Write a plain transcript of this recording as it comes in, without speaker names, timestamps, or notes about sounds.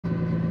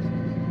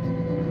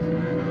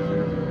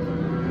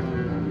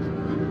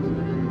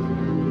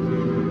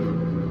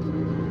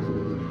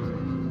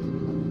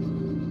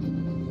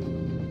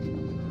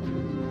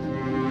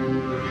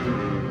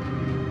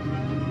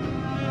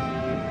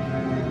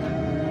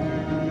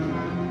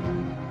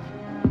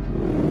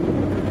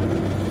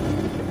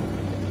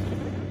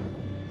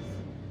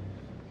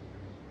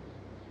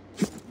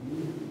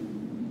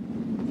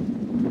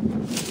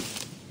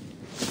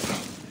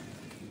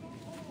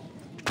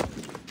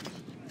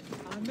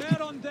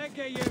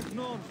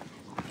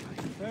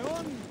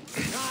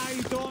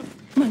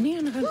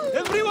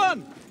Everyone!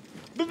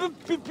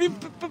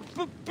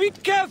 Be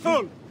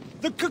careful!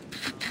 The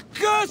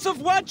curse of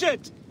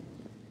Wadjet!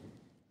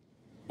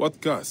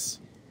 What curse?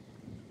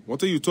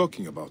 What are you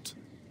talking about?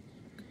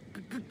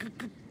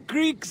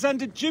 Greeks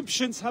and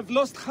Egyptians have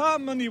lost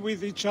harmony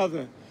with each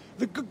other.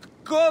 The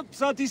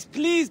gods are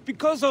displeased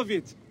because of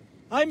it.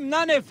 I'm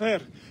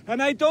Nanefer,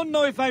 and I don't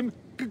know if I'm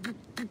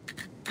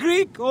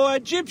Greek or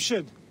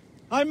Egyptian.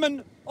 I'm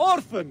an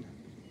orphan.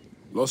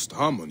 Lost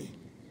harmony?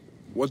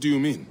 What do you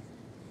mean?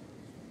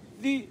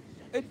 The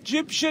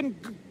Egyptian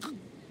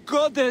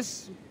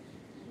goddess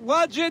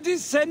Wadjet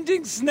is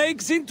sending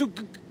snakes into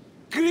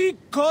Greek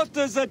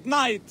quarters at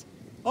night.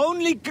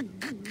 Only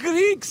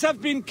Greeks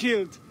have been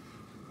killed.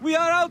 We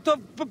are out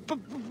of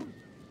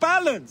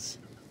balance.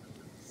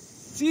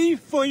 See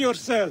for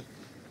yourself.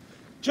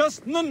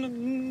 Just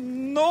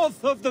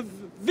north of the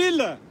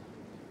villa.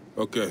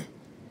 Okay.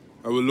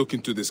 I will look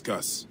into this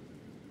curse.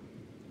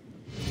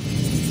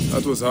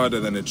 That was harder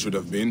than it should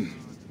have been.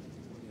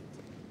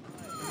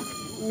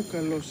 Ο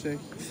καλός έχει.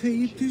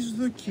 Θεή της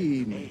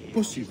δοκή είναι.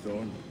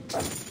 Ποσειδών.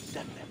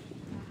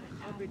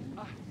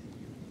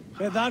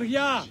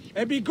 Παιδαριά,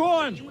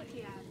 εμπικόν!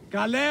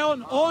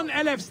 Καλέον ον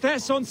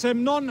ελευστέσον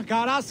σεμνών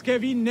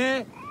καράσκευιν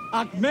νε,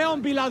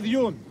 ακμαίων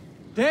πιλαδιούν.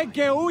 Τε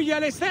και ου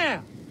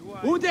γελεστέ,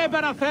 ούτε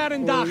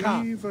περαφέρεν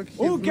τάχα,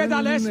 ου και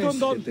τα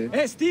λέσκοντον,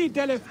 εστί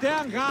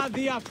τελευταίαν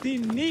γάδι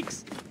αυτήν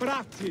νίξ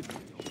πράξιτ.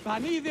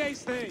 Πανίδε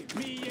είστε,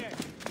 μοιέ.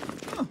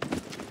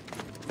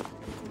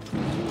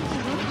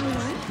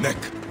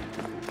 Neck!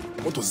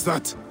 What was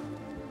that?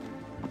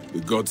 The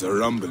gods are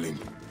rumbling.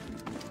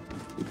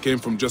 It came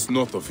from just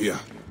north of here.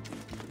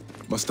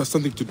 Must have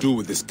something to do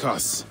with this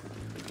curse.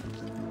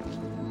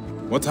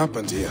 What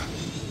happened here?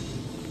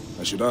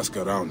 I should ask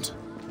around.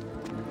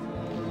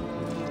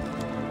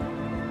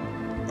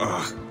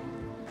 Ah,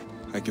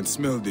 I can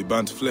smell the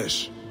burnt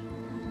flesh.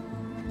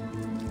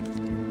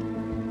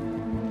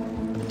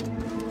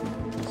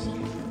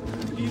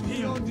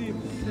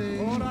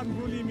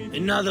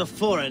 Another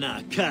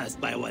foreigner cursed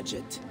by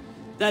Wadjet.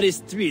 That is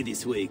 3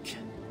 this week.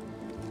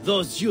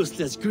 Those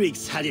useless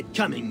Greeks had it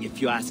coming,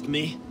 if you ask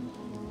me.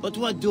 But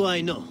what do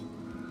I know?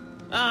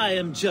 I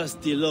am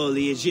just the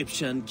lowly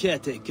Egyptian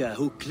caretaker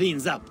who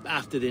cleans up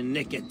after the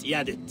naked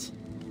Yadit.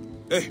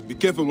 Hey, be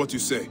careful what you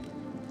say.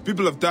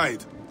 People have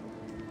died.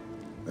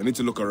 I need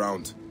to look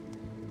around.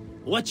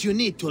 What you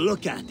need to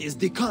look at is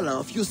the color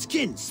of your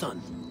skin,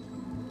 son.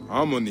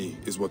 Harmony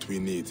is what we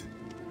need,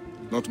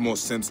 not more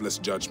senseless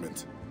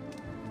judgment.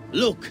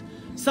 Look,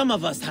 some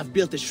of us have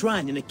built a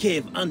shrine in a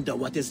cave under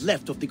what is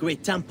left of the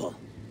great temple.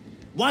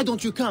 Why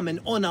don't you come and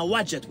honor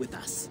Wadjet with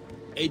us?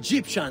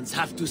 Egyptians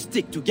have to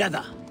stick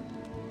together.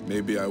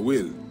 Maybe I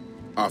will,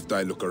 after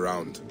I look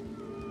around.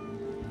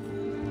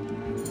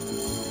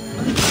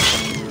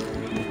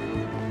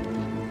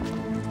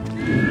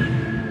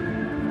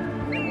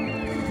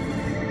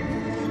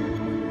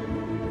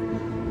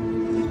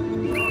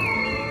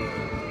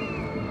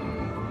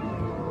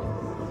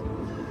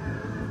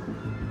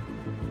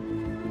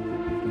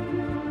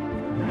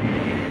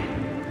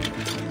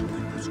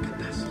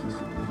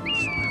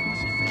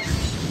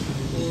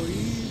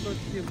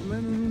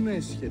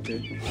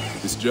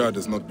 This jar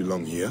does not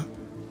belong here.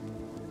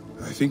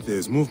 I think there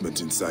is movement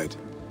inside.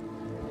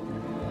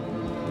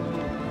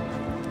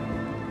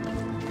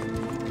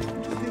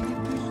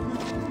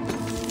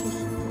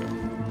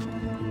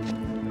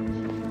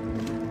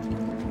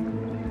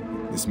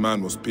 This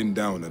man was pinned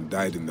down and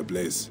died in the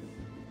blaze.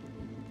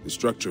 The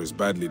structure is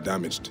badly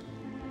damaged.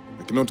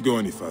 I cannot go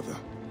any further.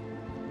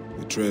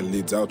 The trail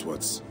leads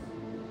outwards.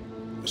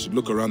 I should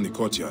look around the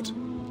courtyard.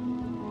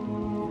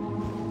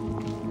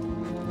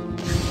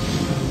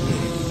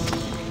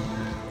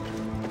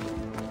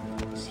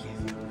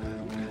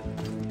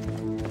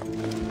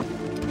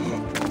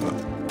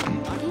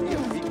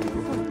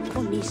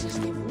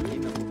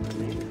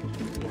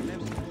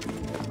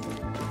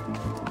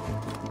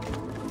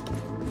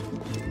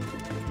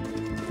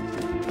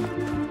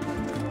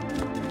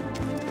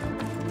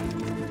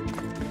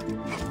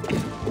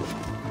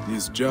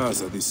 These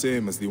jars are the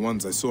same as the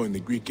ones I saw in the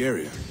Greek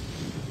area.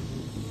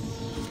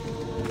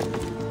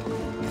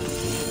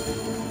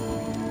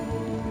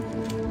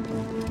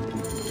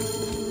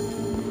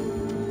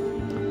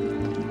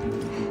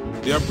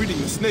 They are breeding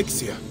the snakes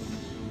here.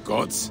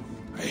 Gods,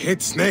 I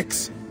hate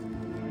snakes.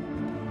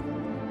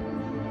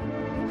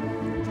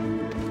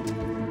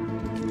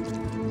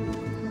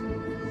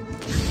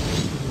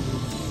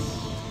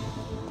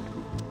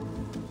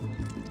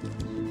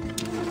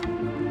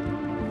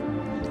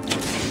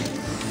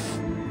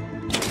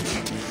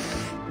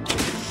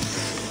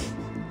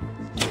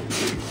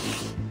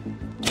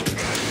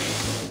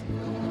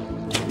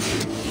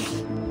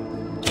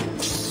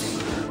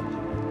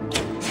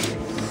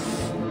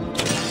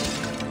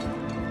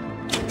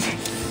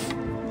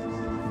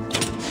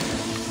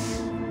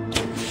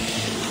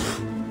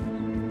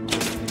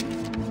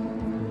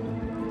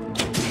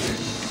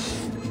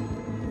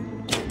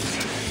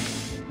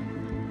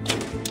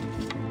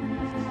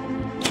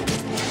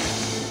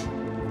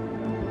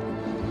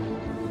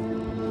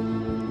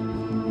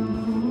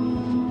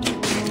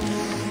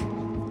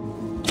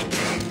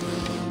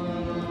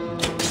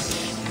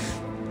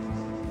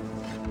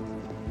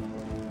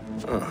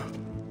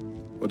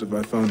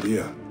 have I found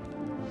here?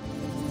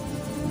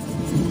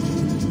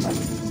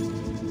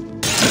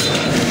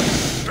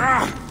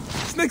 Ah!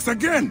 Snakes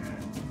again!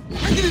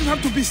 Why did it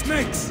have to be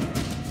snakes?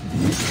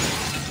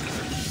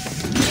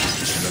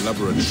 An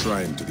elaborate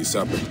shrine to the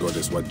serpent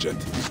goddess Wadjet.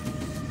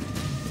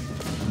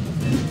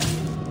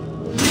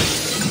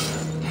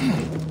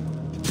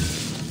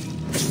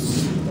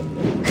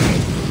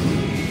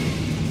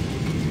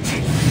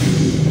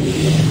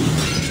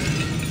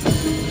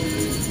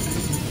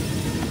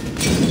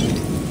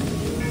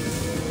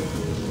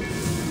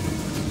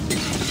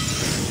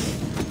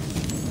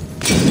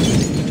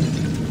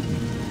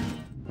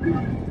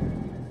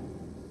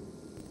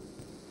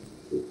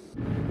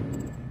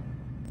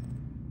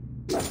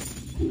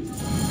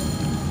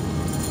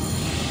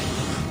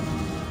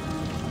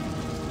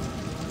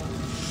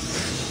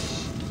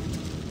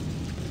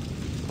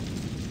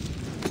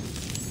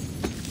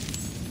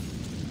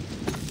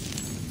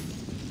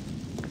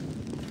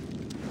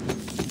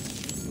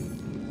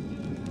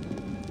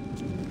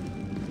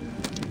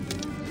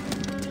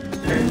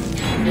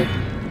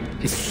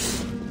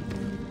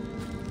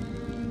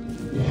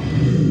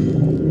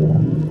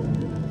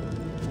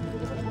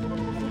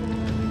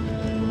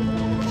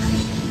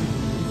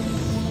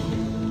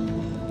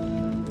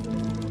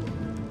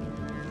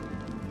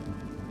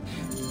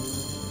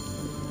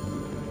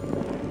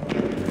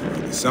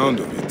 Sound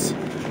of it.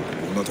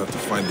 We'll not have to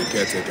find the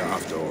caretaker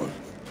after all.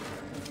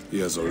 He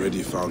has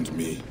already found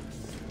me.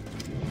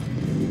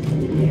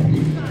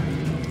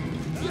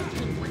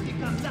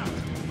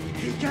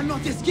 He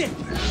cannot escape!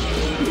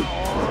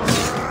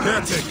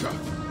 Caretaker!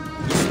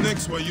 The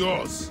snakes were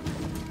yours.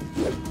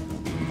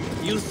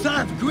 You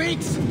serve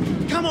Greeks?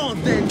 Come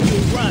on then,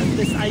 you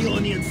worthless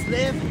Ionian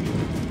slave!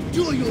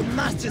 Do your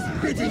master's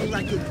bidding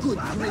like a good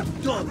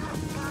Greek dog!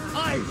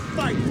 I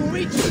fight for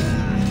Egypt!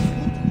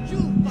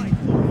 You fight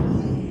for it!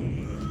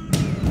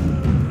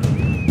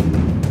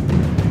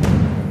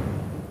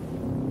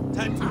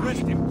 Time to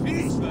rest in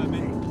peace,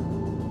 vermin!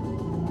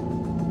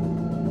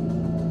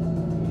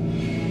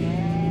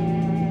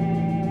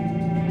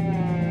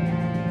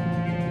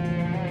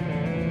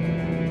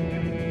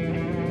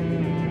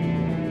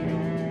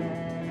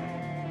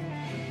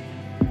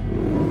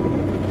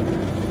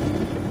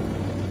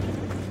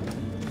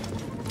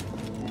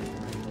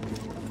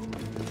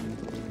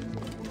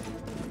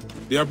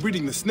 They are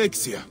breeding the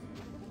snakes here.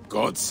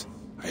 Gods,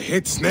 I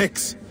hate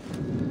snakes.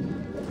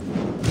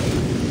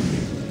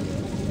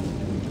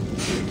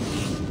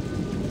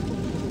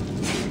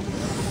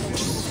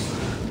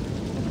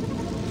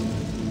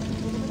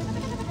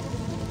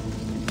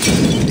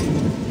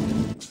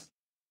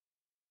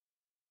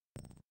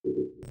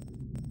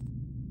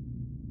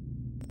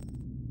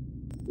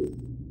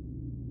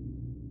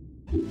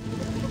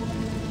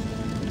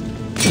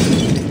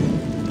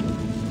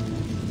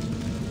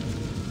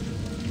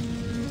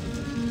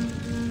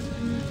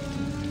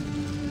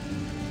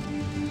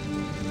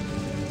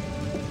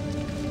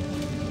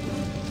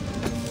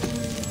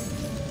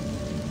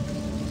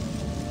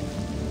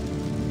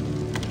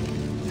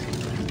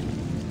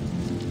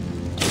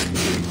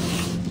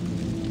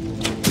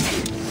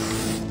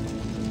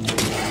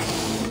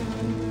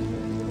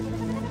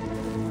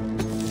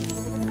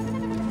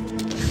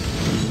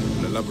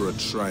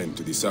 Elaborate shrine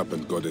to the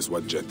serpent goddess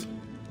Wadjet.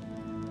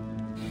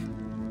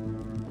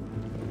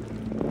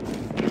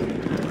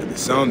 By the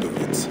sound of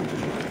it,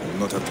 we'll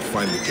not have to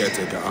find the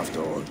caretaker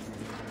after all.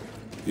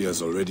 He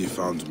has already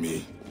found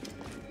me.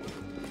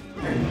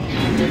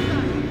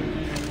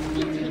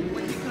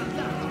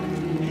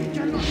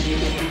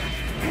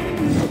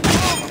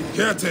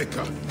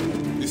 Caretaker!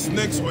 The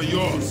snakes were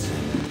yours!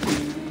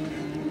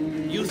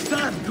 You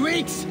serve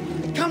Greeks?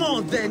 Come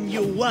on then,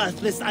 you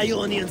worthless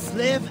Ionian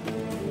slave!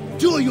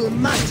 Do your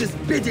master's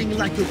bidding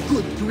like a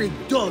good Greek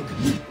dog!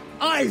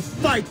 I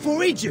fight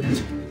for Egypt!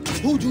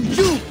 Who do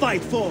you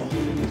fight for?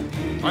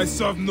 I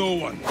serve no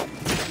one,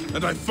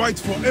 and I fight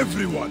for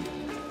everyone!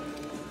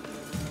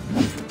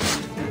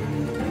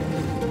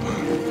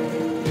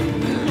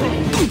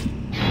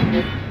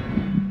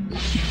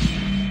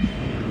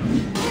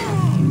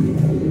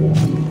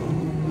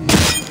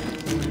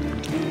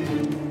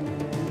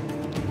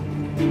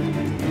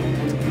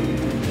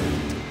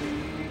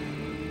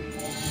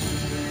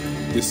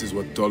 This is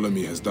what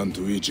Ptolemy has done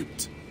to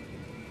Egypt.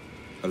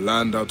 A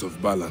land out of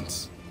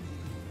balance,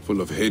 full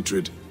of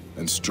hatred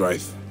and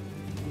strife.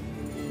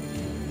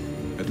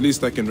 At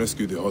least I can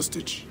rescue the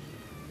hostage.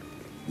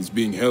 He's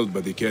being held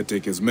by the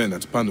caretaker's men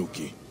at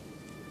Pannouki.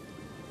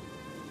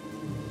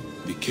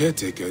 The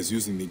caretaker is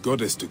using the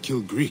goddess to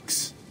kill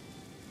Greeks.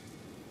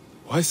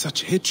 Why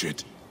such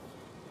hatred?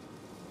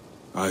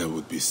 I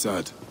would be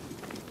sad.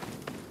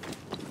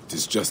 It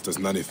is just as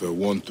Nanifer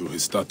warned through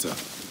his stutter.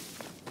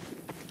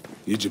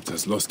 Egypt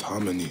has lost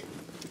harmony.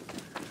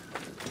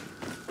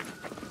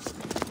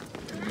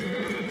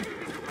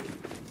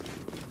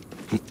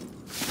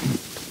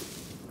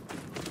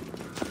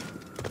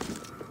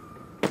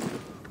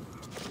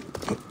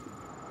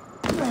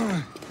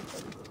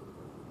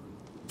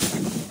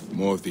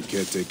 More of the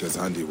caretaker's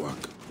handiwork.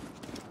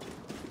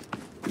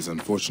 These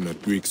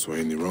unfortunate Greeks were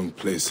in the wrong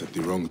place at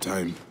the wrong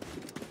time.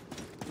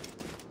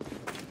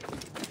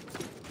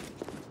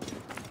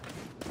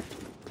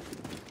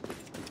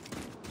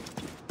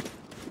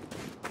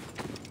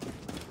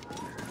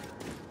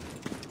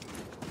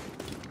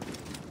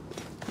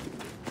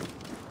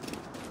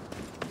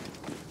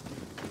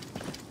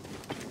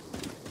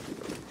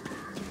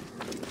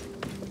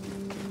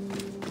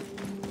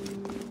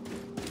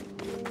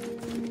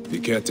 The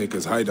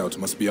caretaker's hideout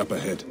must be up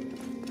ahead.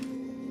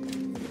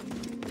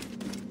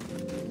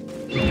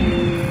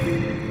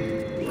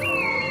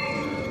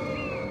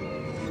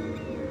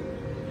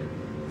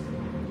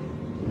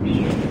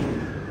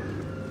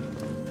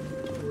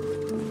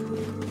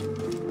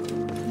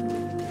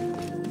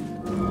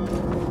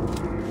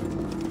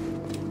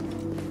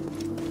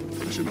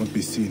 I should not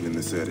be seen in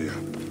this area.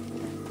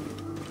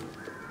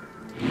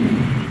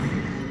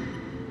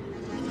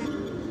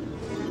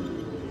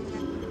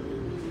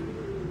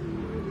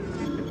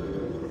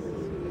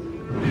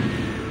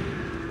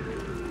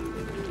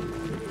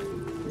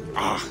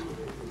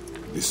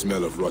 The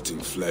smell of rotting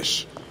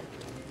flesh.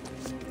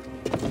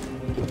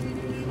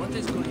 What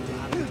is going to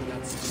happen to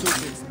that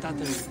stupid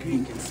stuttering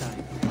Greek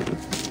inside?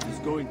 He's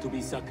going to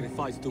be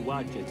sacrificed to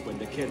Wadjet when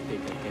the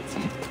caretaker gets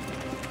him.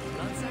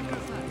 Not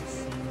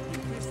sacrifice.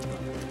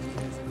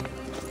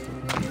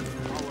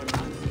 Our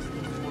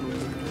ancestors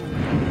followed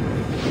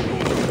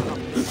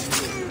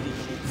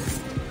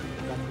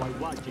That's why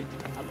Wadjet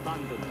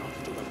abandoned us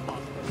to the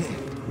bastards.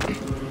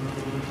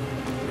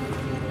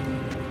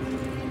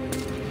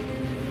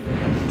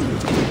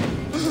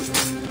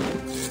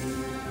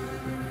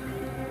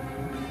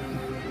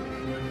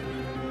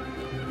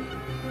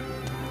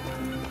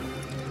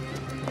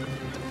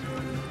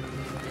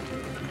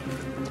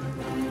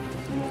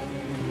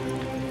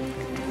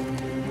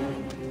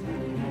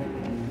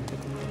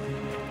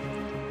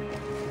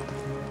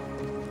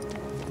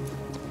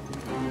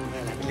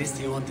 At least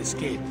he won't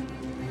escape.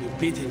 You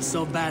beat him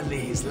so badly,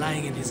 he's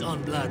lying in his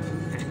own blood.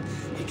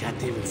 He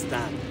can't even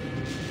stand.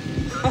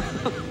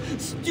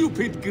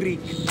 Stupid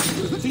Greek!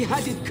 He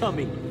had it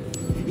coming.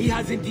 He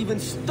hasn't even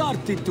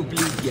started to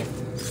bleed yet.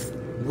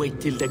 Wait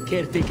till the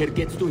caretaker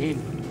gets to him.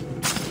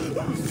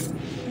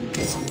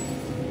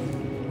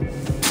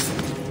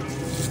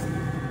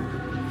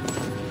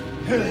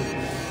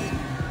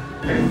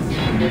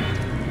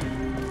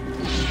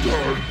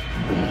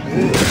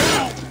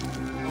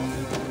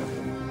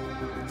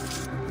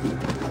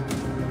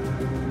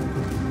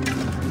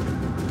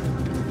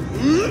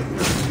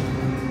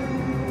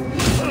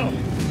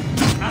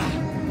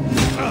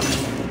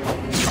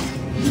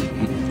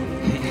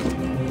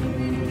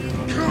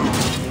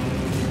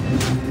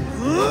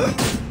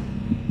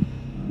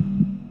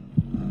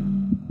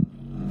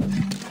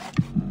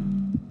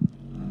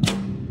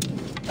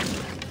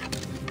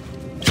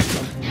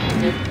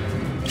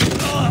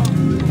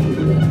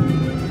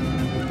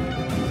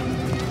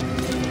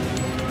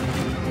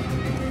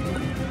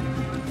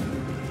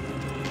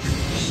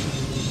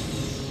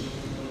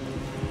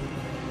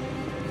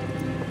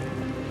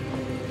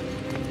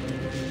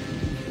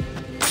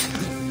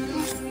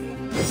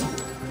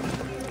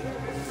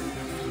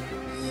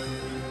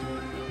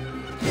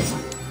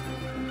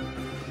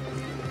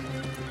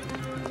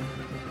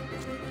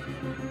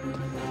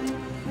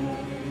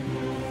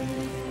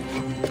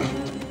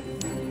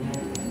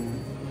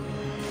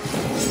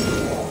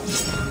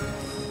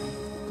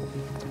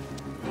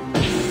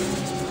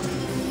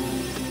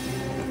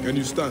 Can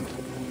you stand?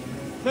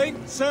 Thank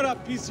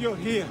Serapis you're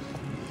here.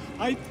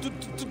 I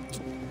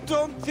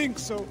don't think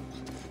so.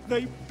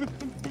 They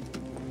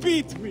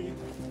beat me.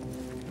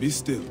 Be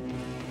still.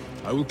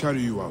 I will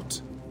carry you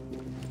out.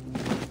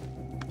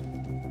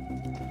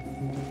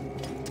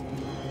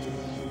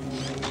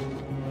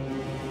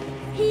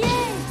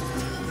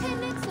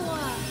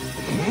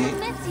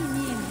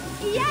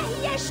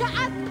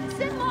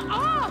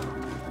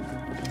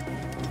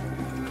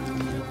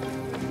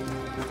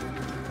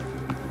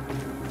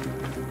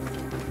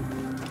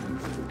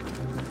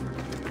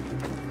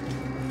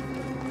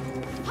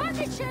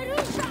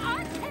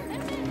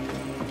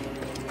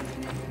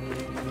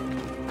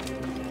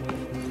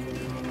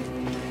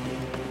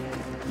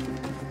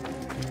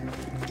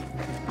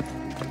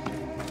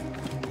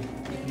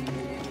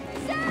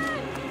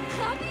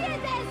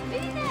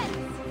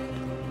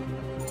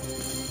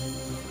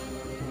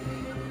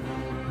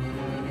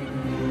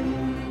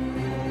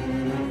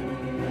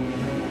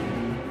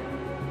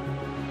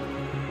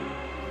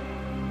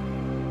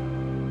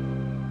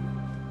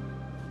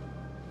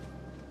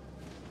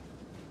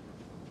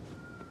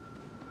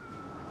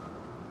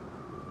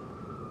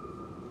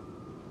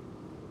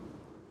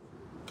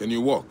 Can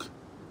you walk?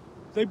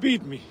 They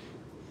beat me.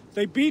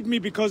 They beat me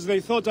because they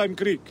thought I'm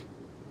Greek.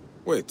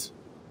 Wait.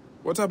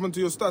 What happened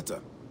to your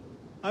stutter?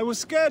 I was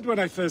scared when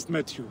I first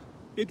met you.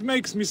 It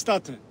makes me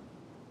stutter.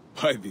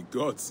 By the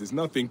gods, is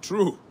nothing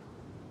true.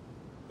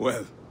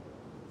 Well,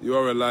 you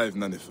are alive,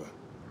 Nanifer.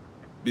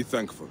 Be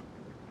thankful.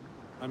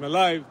 I'm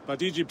alive,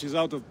 but Egypt is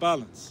out of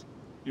balance.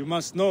 You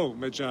must know,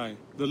 Magi,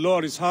 the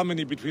law is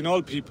harmony between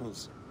all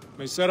peoples.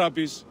 May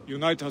Serapis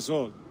unite us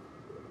all.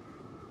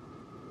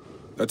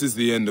 That is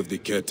the end of the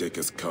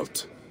caretaker's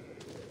cult.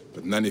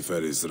 But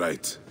Nanifer is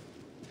right.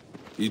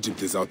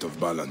 Egypt is out of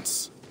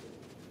balance.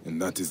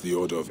 And that is the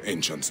Order of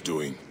Ancients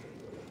doing.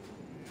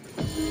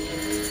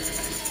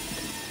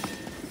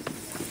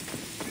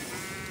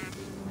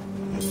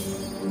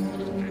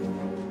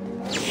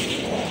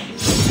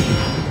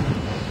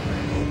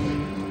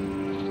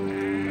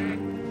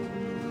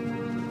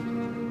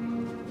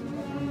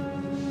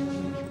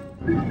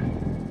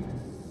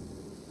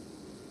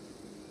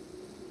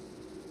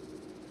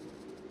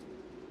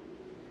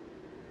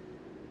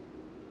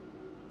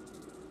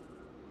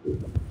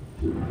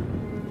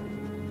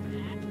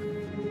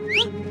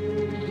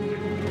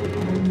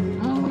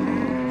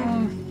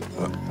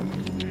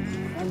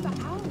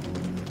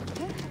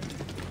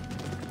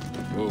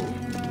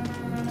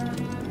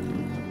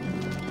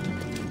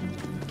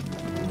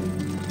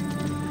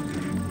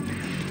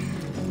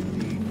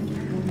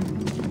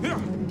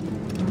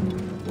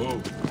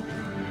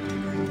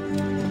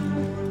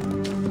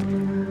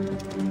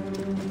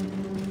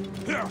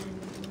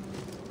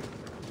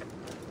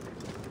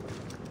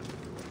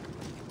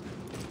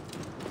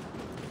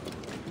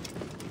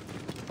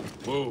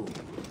 Whoa.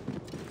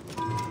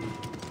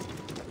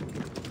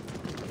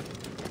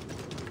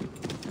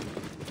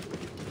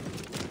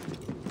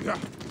 Yeah.